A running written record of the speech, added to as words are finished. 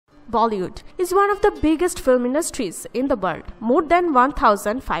Bollywood is one of the biggest film industries in the world. More than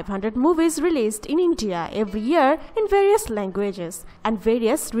 1,500 movies released in India every year in various languages and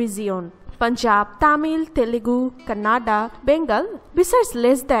various regions. Punjab, Tamil, Telugu, Kannada, Bengal, besides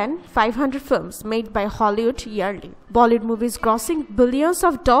less than 500 films made by Hollywood yearly. Bollywood movies grossing billions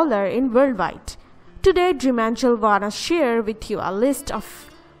of dollars in worldwide. Today, Dreamanjal wanna share with you a list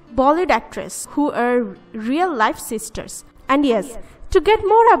of Bollywood actresses who are real-life sisters. And yes, to get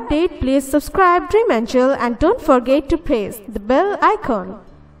more update, please subscribe Dreamanjal and don't forget to press the bell icon.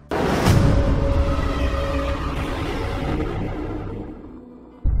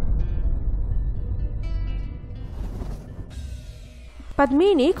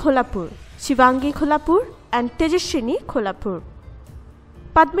 Padmini Kolhapur, Shivangi Kolhapur and Tejaswini Kolhapur.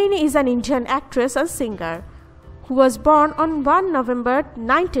 Padmini is an Indian actress and singer who was born on 1 November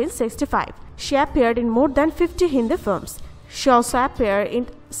 1965. She appeared in more than 50 Hindi films. She also appeared in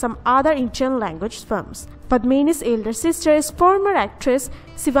some other Indian language films. Padmini's elder sister is former actress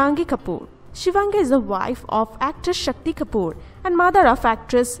Shivangi Kapoor. Shivangi is the wife of actress Shakti Kapoor and mother of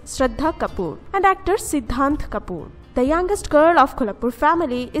actress Shraddha Kapoor and actor Siddhant Kapoor. The youngest girl of Kolhapur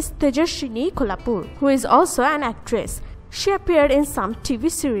family is Tejaswini Kolhapur, who is also an actress. She appeared in some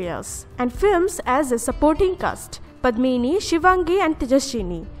TV serials and films as a supporting cast. Padmini, Shivangi and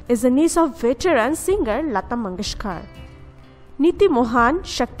Tejaswini is the niece of veteran singer Lata Mangeshkar. Niti Mohan,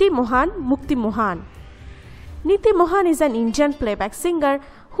 Shakti Mohan, Mukti Mohan. Niti Mohan is an Indian playback singer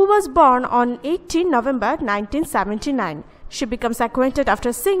who was born on 18 November 1979. She becomes acquainted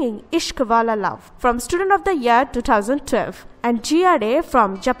after singing Ishq Wala Love from Student of the Year 2012 and GRA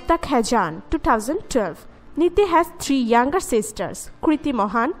from Jab Tak Hai Jaan 2012. Niti has three younger sisters, Kriti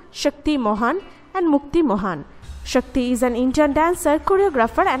Mohan, Shakti Mohan and Mukti Mohan. Shakti is an Indian dancer,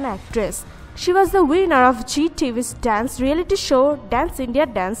 choreographer and actress. She was the winner of GTV's dance reality show Dance India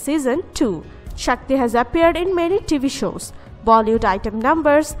Dance Season 2. Shakti has appeared in many TV shows, Bollywood item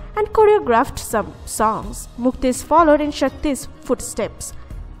numbers and choreographed some songs. Mukti is followed in Shakti's footsteps.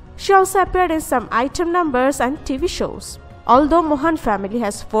 She also appeared in some item numbers and TV shows. Although Mohan family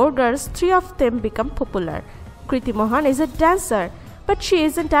has 4 girls, 3 of them become popular. Kriti Mohan is a dancer, but she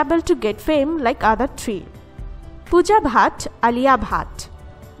isn't able to get fame like other 3. Pooja Bhatt, Alia Bhatt.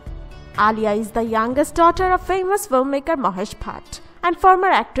 Alia is the youngest daughter of famous filmmaker Mahesh Bhatt and former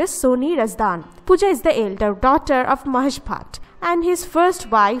actress Soni Razdan. Pooja is the elder daughter of Mahesh Bhatt and his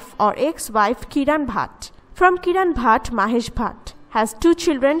first wife or ex-wife Kiran Bhatt. From Kiran Bhatt, Mahesh Bhatt has 2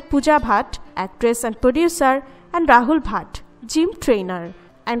 children, Pooja Bhatt, actress and producer, and Rahul Bhatt, gym trainer.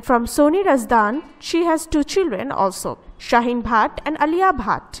 And from Soni Razdan, she has 2 children also, Shaheen Bhatt and Alia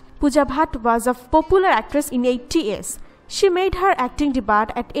Bhatt. Pooja Bhatt was a popular actress in 80s. She made her acting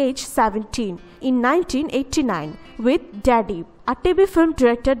debut at age 17 in 1989 with Daddy, a TV film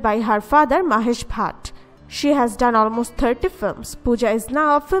directed by her father Mahesh Bhatt. She has done almost 30 films. Pooja is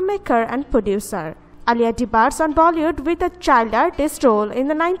now a filmmaker and producer. Alia debuts on Bollywood with a child artist role in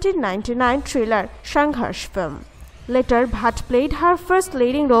the 1999 thriller Sangharsh film. Later, Bhatt played her first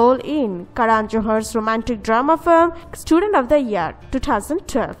leading role in Karan Johar's romantic drama film Student of the Year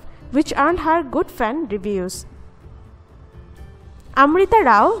 2012, which earned her good fan reviews. Amrita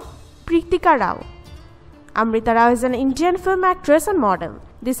Rao, Pritika Rao. Amrita Rao is an Indian film actress and model.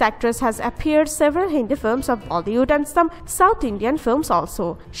 This actress has appeared several Hindi films of Bollywood and some South Indian films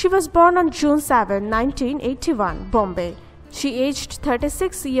also. She was born on June 7, 1981, Bombay. She aged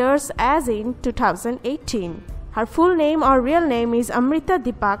 36 years as in 2018. Her full name or real name is Amrita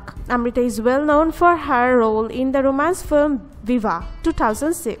Deepak. Amrita is well known for her role in the romance film Viva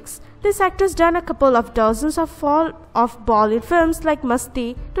 2006. This actress done a couple of dozens of Bollywood films like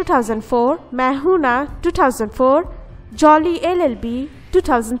Masti 2004, Mehuna 2004, Jolly LLB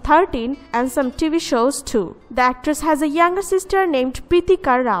 2013 and some TV shows too. The actress has a younger sister named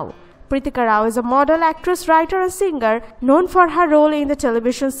Pritika Rao. Pritika Rao is a model, actress, writer and singer known for her role in the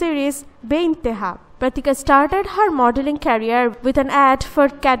television series Beinteha. Pritika started her modeling career with an ad for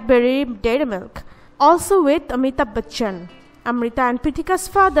Cadbury Dairy Milk, also with Amitabh Bachchan. Amrita and Pritika's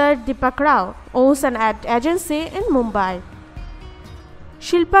father, Deepak Rao, owns an ad agency in Mumbai.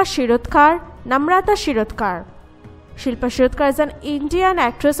 Shilpa Shirodkar, Namrata Shirodkar. Shilpa Shirodkar is an Indian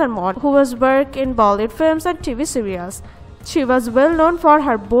actress and model who has worked in Bollywood films and TV serials. She was well known for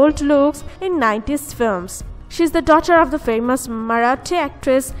her bold looks in 90s films. She is the daughter of the famous Marathi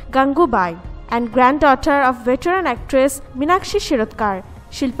actress Gangubai and granddaughter of veteran actress Meenakshi Shirodkar.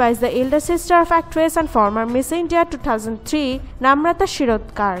 Shilpa is the elder sister of actress and former Miss India 2003 Namrata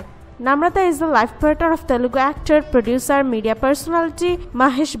Shirodkar. Namrata is the life partner of Telugu actor, producer, media personality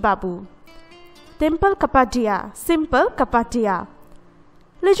Mahesh Babu. Simple Kapadia.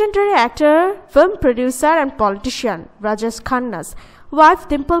 Legendary actor, film producer and politician Rajesh Khanna's wife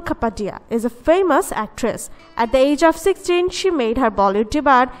Dimple Kapadia is a famous actress. At the age of 16, she made her Bollywood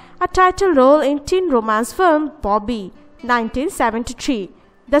debut, a title role in teen romance film Bobby, 1973.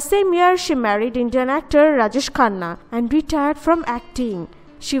 The same year, she married Indian actor Rajesh Khanna and retired from acting.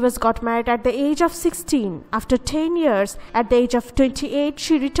 She got married at the age of 16. After 10 years, at the age of 28,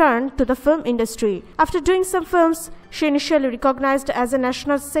 she returned to the film industry. After doing some films, she initially recognized as a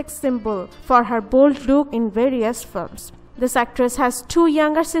national sex symbol for her bold look in various films. This actress has two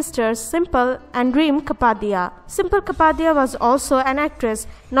younger sisters, Simple and Reem Kapadia. Simple Kapadia was also an actress,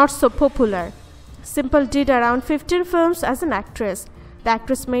 not so popular. Simple did around 15 films as an actress. The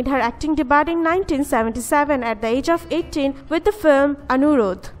actress made her acting debut in 1977 at the age of 18 with the film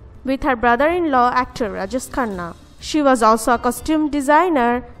Anurodh with her brother-in-law actor Rajesh Khanna. She was also a costume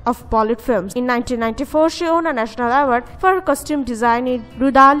designer of Bollywood films. In 1994, she won a national award for her costume design in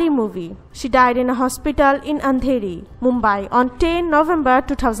Rudali movie. She died in a hospital in Andheri, Mumbai on 10 November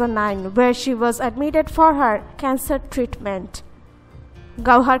 2009, where she was admitted for her cancer treatment.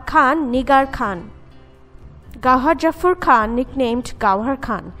 Gauhar Khan, Nigar Khan. Gauhar Jafar Khan, nicknamed Gauhar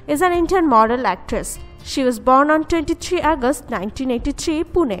Khan, is an Indian model actress. She was born on 23 August 1983,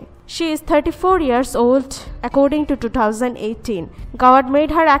 Pune. She is 34 years old according to 2018. Gauhar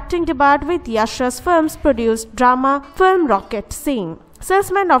made her acting debut with Yash's films produced drama film Rocket Singh,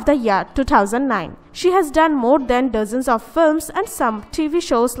 Salesman of the Year 2009. She has done more than dozens of films and some TV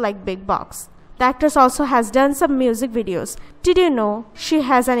shows like Big Box. The actress also has done some music videos. Did you know she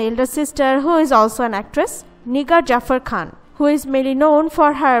has an elder sister who is also an actress? Nigar Jafar Khan, who is mainly known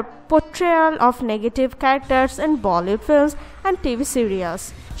for her portrayal of negative characters in Bollywood films and TV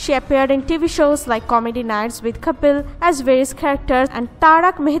serials. She appeared in TV shows like Comedy Nights with Kapil as various characters and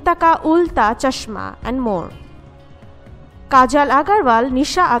Tarak Mehta Ka Ulta Chashma and more. Kajal Agarwal,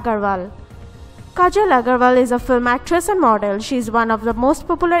 Nisha Agarwal. Kajal Agarwal is a film actress and model. She is one of the most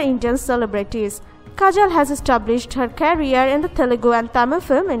popular Indian celebrities. Kajal has established her career in the Telugu and Tamil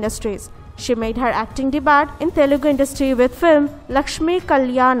film industries. She made her acting debut in Telugu industry with film Lakshmi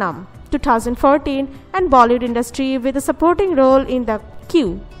Kalyanam 2014 and Bollywood industry with a supporting role in the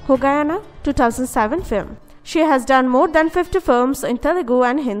Q Ho Gaya Na 2007 film. She has done more than 50 films in Telugu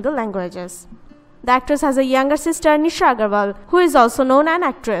and Hindi languages. The actress has a younger sister, Nisha Agarwal, who is also known as an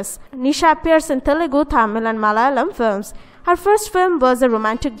actress. Nisha appears in Telugu, Tamil and Malayalam films. Her first film was a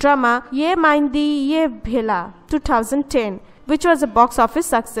romantic drama Ye Maindi Ye Bhela 2010, which was a box office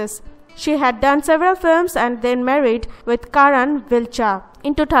success. She had done several films and then married with Karan Vilcha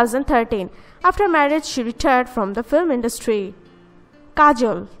in 2013. After marriage, she retired from the film industry.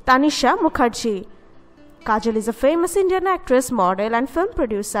 Kajol, Tanisha Mukherjee. Kajol is a famous Indian actress, model and film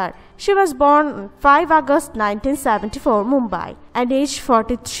producer. She was born on 5 August 1974, Mumbai, and aged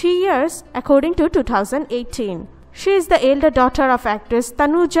 43 years according to 2018. She is the elder daughter of actress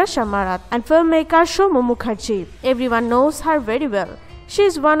Tanuja Shamarat and filmmaker Shomu Mukherjee. Everyone knows her very well. She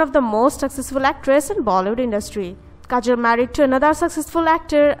is one of the most successful actresses in Bollywood industry. Kajol married to another successful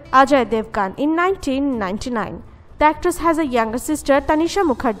actor, Ajay Devgan, in 1999. The actress has a younger sister, Tanisha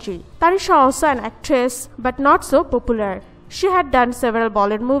Mukherjee. Tanisha also an actress, but not so popular. She had done several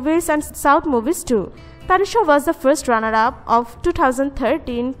Bollywood movies and South movies too. Tanisha was the first runner-up of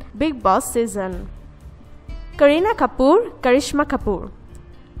 2013 Big Boss season. Kareena Kapoor, Karishma Kapoor.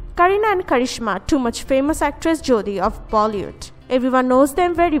 Kareena and Karishma, two much famous actress Jodi of Bollywood. Everyone knows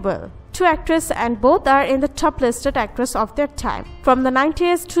them very well. Two actresses and both are in the top listed actresses of their time. From the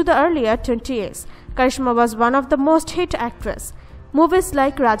 90s to the earlier 20s, Karishma was one of the most hit actresses. Movies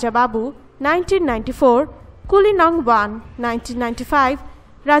like Raja Babu, 1994, Kuli Nang Wan, 1995,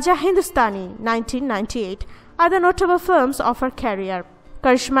 Raja Hindustani, 1998 are the notable films of her career.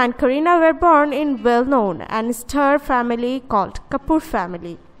 Karishma and Kareena were born in well-known and star family called Kapoor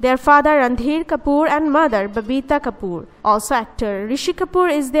family. Their father Randhir Kapoor and mother Babita Kapoor, also actor. Rishi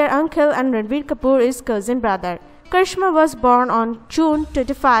Kapoor is their uncle and Ranveer Kapoor is cousin brother. Karishma was born on June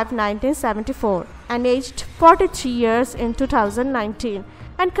 25, 1974 and aged 43 years in 2019.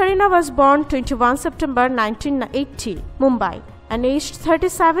 And Kareena was born 21 September 1980, Mumbai and aged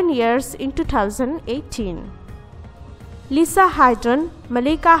 37 years in 2018. Lisa Haydon,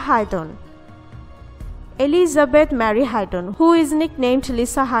 Malika Haydon. Elizabeth Mary Haydon, who is nicknamed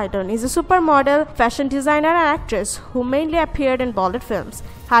Lisa Haydon, is a supermodel, fashion designer and actress who mainly appeared in Bollywood films.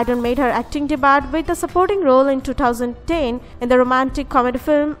 Haydon made her acting debut with a supporting role in 2010 in the romantic comedy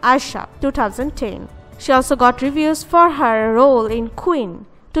film Aisha 2010. She also got reviews for her role in Queen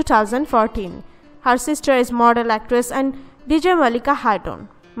 2014. Her sister is model, actress and DJ Malika Haydon.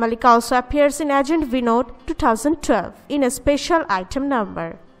 Malika also appears in Agent Vinod 2012 in a special item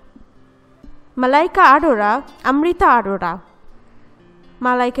number. Malaika Arora, Amrita Arora.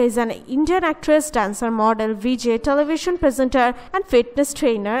 Malaika is an Indian actress, dancer, model, VJ, television presenter and fitness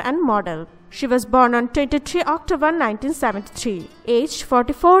trainer and model. She was born on 23 October 1973, aged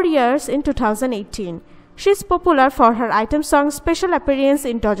 44 years in 2018. She is popular for her item song special appearance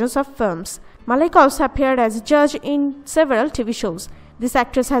in dozens of films. Malaika also appeared as a judge in several TV shows. This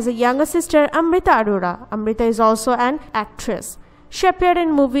actress has a younger sister, Amrita Arora. Amrita is also an actress. She appeared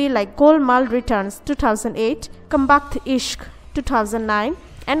in movies like Golmaal Returns 2008, Kam Bakht Ishq 2009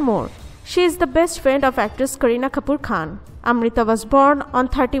 and more. She is the best friend of actress Kareena Kapoor Khan. Amrita was born on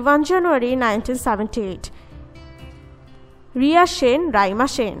 31 January 1978. Riya Sen, Raima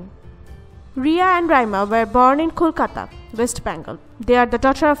Sen. Riya and Raima were born in Kolkata, West Bengal. They are the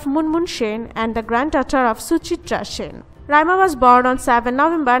daughter of Munmun Sen and the granddaughter of Suchitra Sen. Raima was born on 7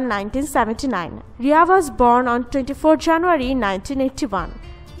 November 1979. Riya was born on 24 January 1981.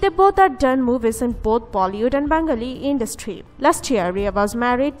 They both are done movies in both Bollywood and Bengali industry. Last year, Riya was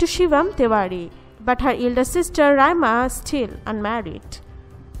married to Shivam Tiwari, but her elder sister Raima is still unmarried.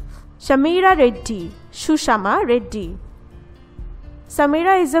 Samira Reddy, Shushama Reddy.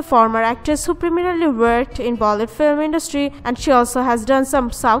 Samira is a former actress who primarily worked in Bollywood film industry and she also has done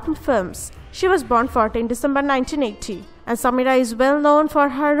some South films. She was born 14 December 1980 and Samira is well known for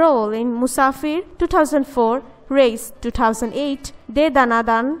her role in Musafir 2004, Race 2008, De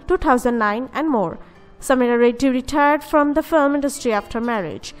Danadan 2009 and more. Samira Reddy retired from the film industry after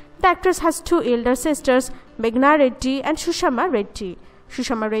marriage. The actress has two elder sisters, Meghna Reddy and Shushama Reddy.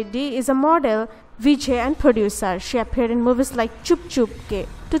 Shushama Reddy is a model, VJ and producer. She appeared in movies like Chup Chup Ke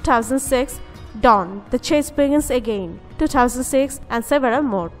 2006, Dawn, The Chase Begins Again 2006 and several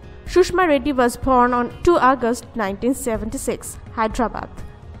more. Shushma Reddy was born on 2 August 1976, Hyderabad.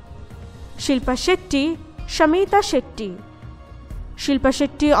 Shilpa Shetty, Shamita Shetty. Shilpa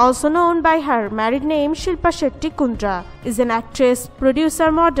Shetty, also known by her married name Shilpa Shetty Kundra, is an actress,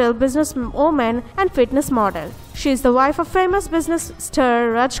 producer, model, businesswoman and fitness model. She is the wife of famous business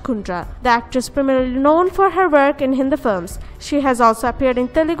star Raj Kundra. The actress primarily known for her work in Hindi films. She has also appeared in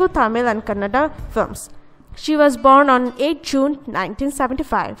Telugu, Tamil and Kannada films. She was born on 8 June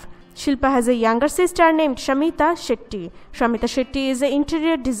 1975. Shilpa has a younger sister named Shamita Shetty. Shamita Shetty is an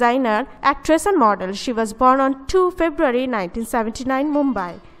interior designer, actress and model. She was born on 2 February 1979,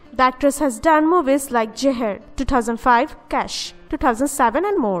 Mumbai. The actress has done movies like Jeher 2005, Cash 2007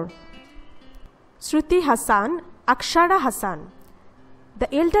 and more. Shruti Hassan, Akshara Hassan.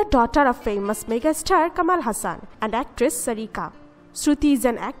 The elder daughter of famous megastar Kamal Hassan and actress Sarika. Shruti is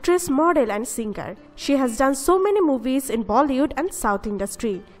an actress, model and singer. She has done so many movies in Bollywood and South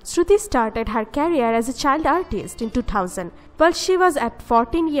industry. Shruti started her career as a child artist in 2000 while she was at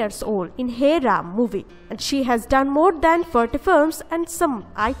 14 years old in Hey Ram movie and she has done more than 40 films and some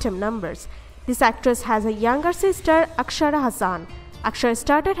item numbers. This actress has a younger sister Akshara Hassan. Akshara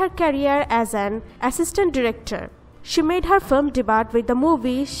started her career as an assistant director. She made her film debut with the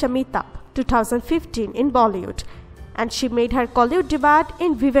movie Shamitab 2015 in Bollywood. And she made her Kollywood debut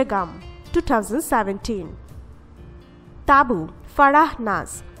in Vivegam 2017. Tabu, Farah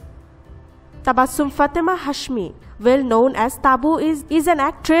Naz. Tabassum Fatima Hashmi, well known as Tabu, is an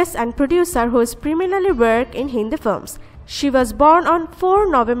actress and producer who has primarily worked in Hindi films. She was born on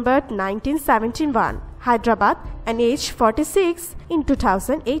 4 November 1971, Hyderabad, and aged 46 in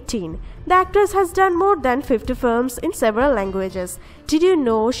 2018. The actress has done more than 50 films in several languages. Did you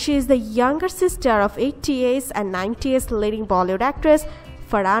know she is the younger sister of 80s and 90s leading Bollywood actress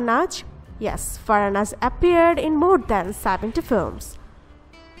Farah Naz? Yes, Farah Naz appeared in more than 70 films.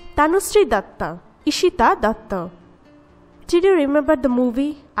 Tanushree Datta, Ishita Datta. Did you remember the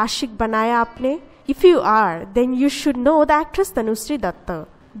movie Aashik Banaya Aapne? If you are, then you should know the actress Tanushree Datta.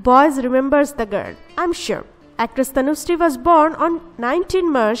 Boys remembers the girl, I'm sure. Actress Tanushree was born on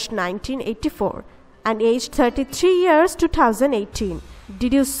 19 March 1984 and aged 33 years 2018.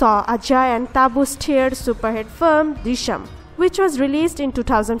 Did you saw Ajay and Tabu starred superhit film Drishyam, which was released in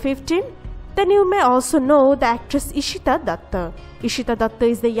 2015? Then you may also know the actress Ishita Datta. Ishita Datta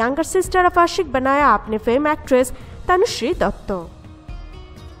is the younger sister of Aashik Banaya Aapne fame actress Tanushree Datta.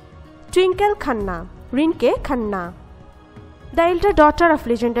 Twinkle Khanna, Rinke Khanna. The elder daughter of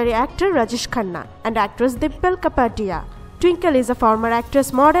legendary actor Rajesh Khanna and actress Dimple Kapadia. Twinkle is a former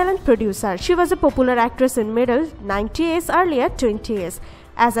actress, model and producer. She was a popular actress in middle 90s, earlier 20s.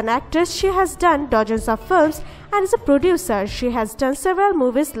 As an actress, she has done dozens of films and as a producer, she has done several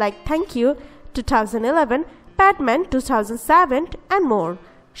movies like Thank You 2011, Padman 2007 and more.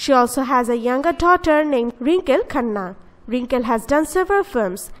 She also has a younger daughter named Wrinkle Khanna. Wrinkle has done several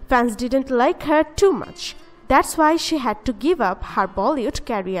films. Fans didn't like her too much. That's why she had to give up her Bollywood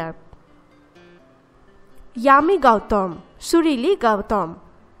career. Yami Gautam, Surili Gautam.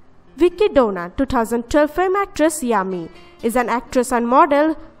 Vicky Dona, 2012 film actress Yami, is an actress and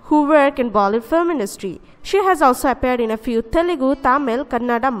model who work in Bollywood film industry. She has also appeared in a few Telugu, Tamil,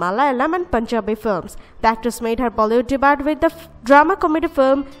 Kannada, Malayalam and Punjabi films. The actress made her Bollywood debut with the drama comedy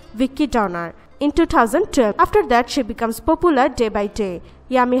film Vicky Dona in 2012. After that, she becomes popular day by day.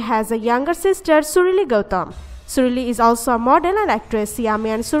 Yami has a younger sister, Surili Gautam. Surili is also a model and actress. Yami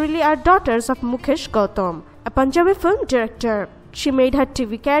and Surili are daughters of Mukesh Gautam, a Punjabi film director. She made her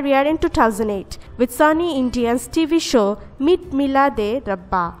TV career in 2008 with Sunny Indian's TV show Meet Mila De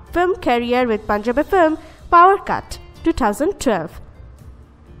Rabba. Film career with Punjabi film Power Cut, 2012.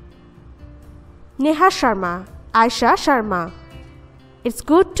 Neha Sharma, Aisha Sharma. It's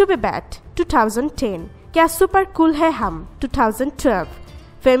Good to Be Bad, 2010. Kya Super Cool Hai Hum, 2012.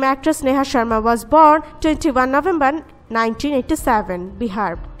 Film actress Neha Sharma was born 21 November 1987,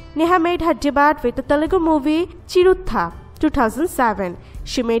 Bihar. Neha made her debut with the Telugu movie Chirutha, 2007.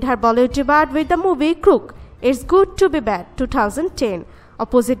 She made her Bollywood debut with the movie Crook, It's Good to Be Bad, 2010,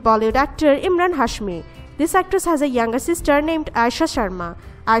 opposite Bollywood actor Imran Hashmi. This actress has a younger sister named Aisha Sharma.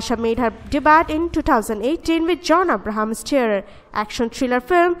 Aisha made her debut in 2018 with John Abraham starrer action thriller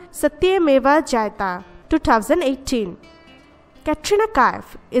film Satyameva Jayata, 2018. Katrina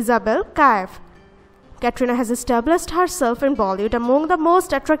Kaif, Isabel Kaif. Katrina has established herself in Bollywood among the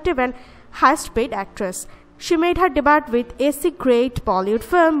most attractive and highest paid actresses. She made her debut with AC great Bollywood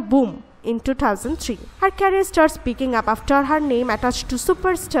film Boom in 2003. Her career starts picking up after her name attached to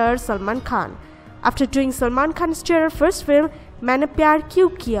superstar Salman Khan. After doing Salman Khan's starrer first film Maine Pyar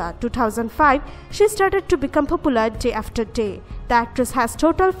Kyun Kiya, 2005, she started to become popular day after day. The actress has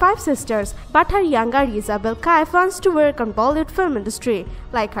total 5 sisters, but her younger Isabel Kaif wants to work on Bollywood film industry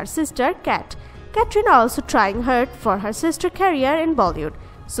like her sister Kat. Katrina also trying hard for her sister career in Bollywood.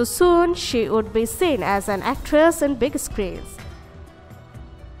 So soon she would be seen as an actress in big screens.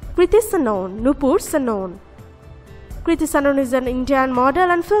 Kriti Sanon, Nupur Sanon. Kriti Sanon is an Indian model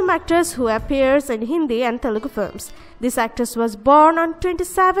and film actress who appears in Hindi and Telugu films. This actress was born on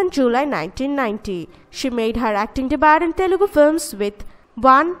 27 July 1990. She made her acting debut in Telugu films with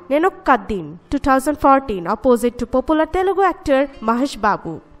One Nenokkadin, 2014, opposite to popular Telugu actor Mahesh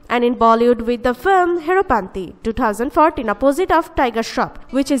Babu, and in Bollywood with the film Heropanti, 2014, opposite of Tiger Shroff,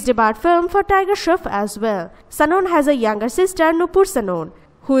 which is debut film for Tiger Shroff as well. Sanon has a younger sister, Nupur Sanon,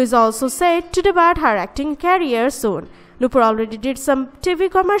 who is also said to debut her acting career soon. Nupur already did some TV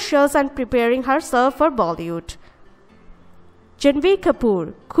commercials and preparing herself for Bollywood. Janvi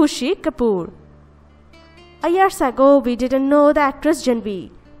Kapoor, Khushi Kapoor. A years ago, we didn't know the actress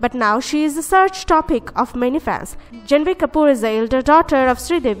Janvi, but now she is the search topic of many fans. Janvi Kapoor is the elder daughter of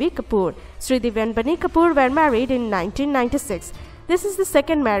Sridevi Kapoor. Sridevi and Bunny Kapoor were married in 1996. This is the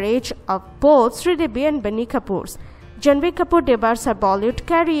second marriage of both Sridevi and Bunny Kapoors. Janvi Kapoor debuts her Bollywood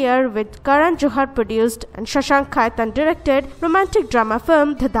career with Karan Johar produced and Shashank Khaitan directed romantic drama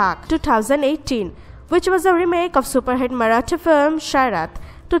film Dhadak, 2018, which was a remake of superhit Marathi film Shairat,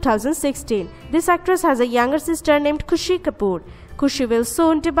 2016. This actress has a younger sister named Khushi Kapoor. Khushi will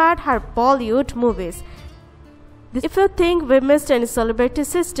soon debut her Bollywood movies. If you think we missed any celebrity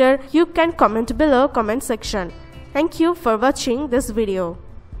sister, you can comment below comment section. Thank you for watching this video.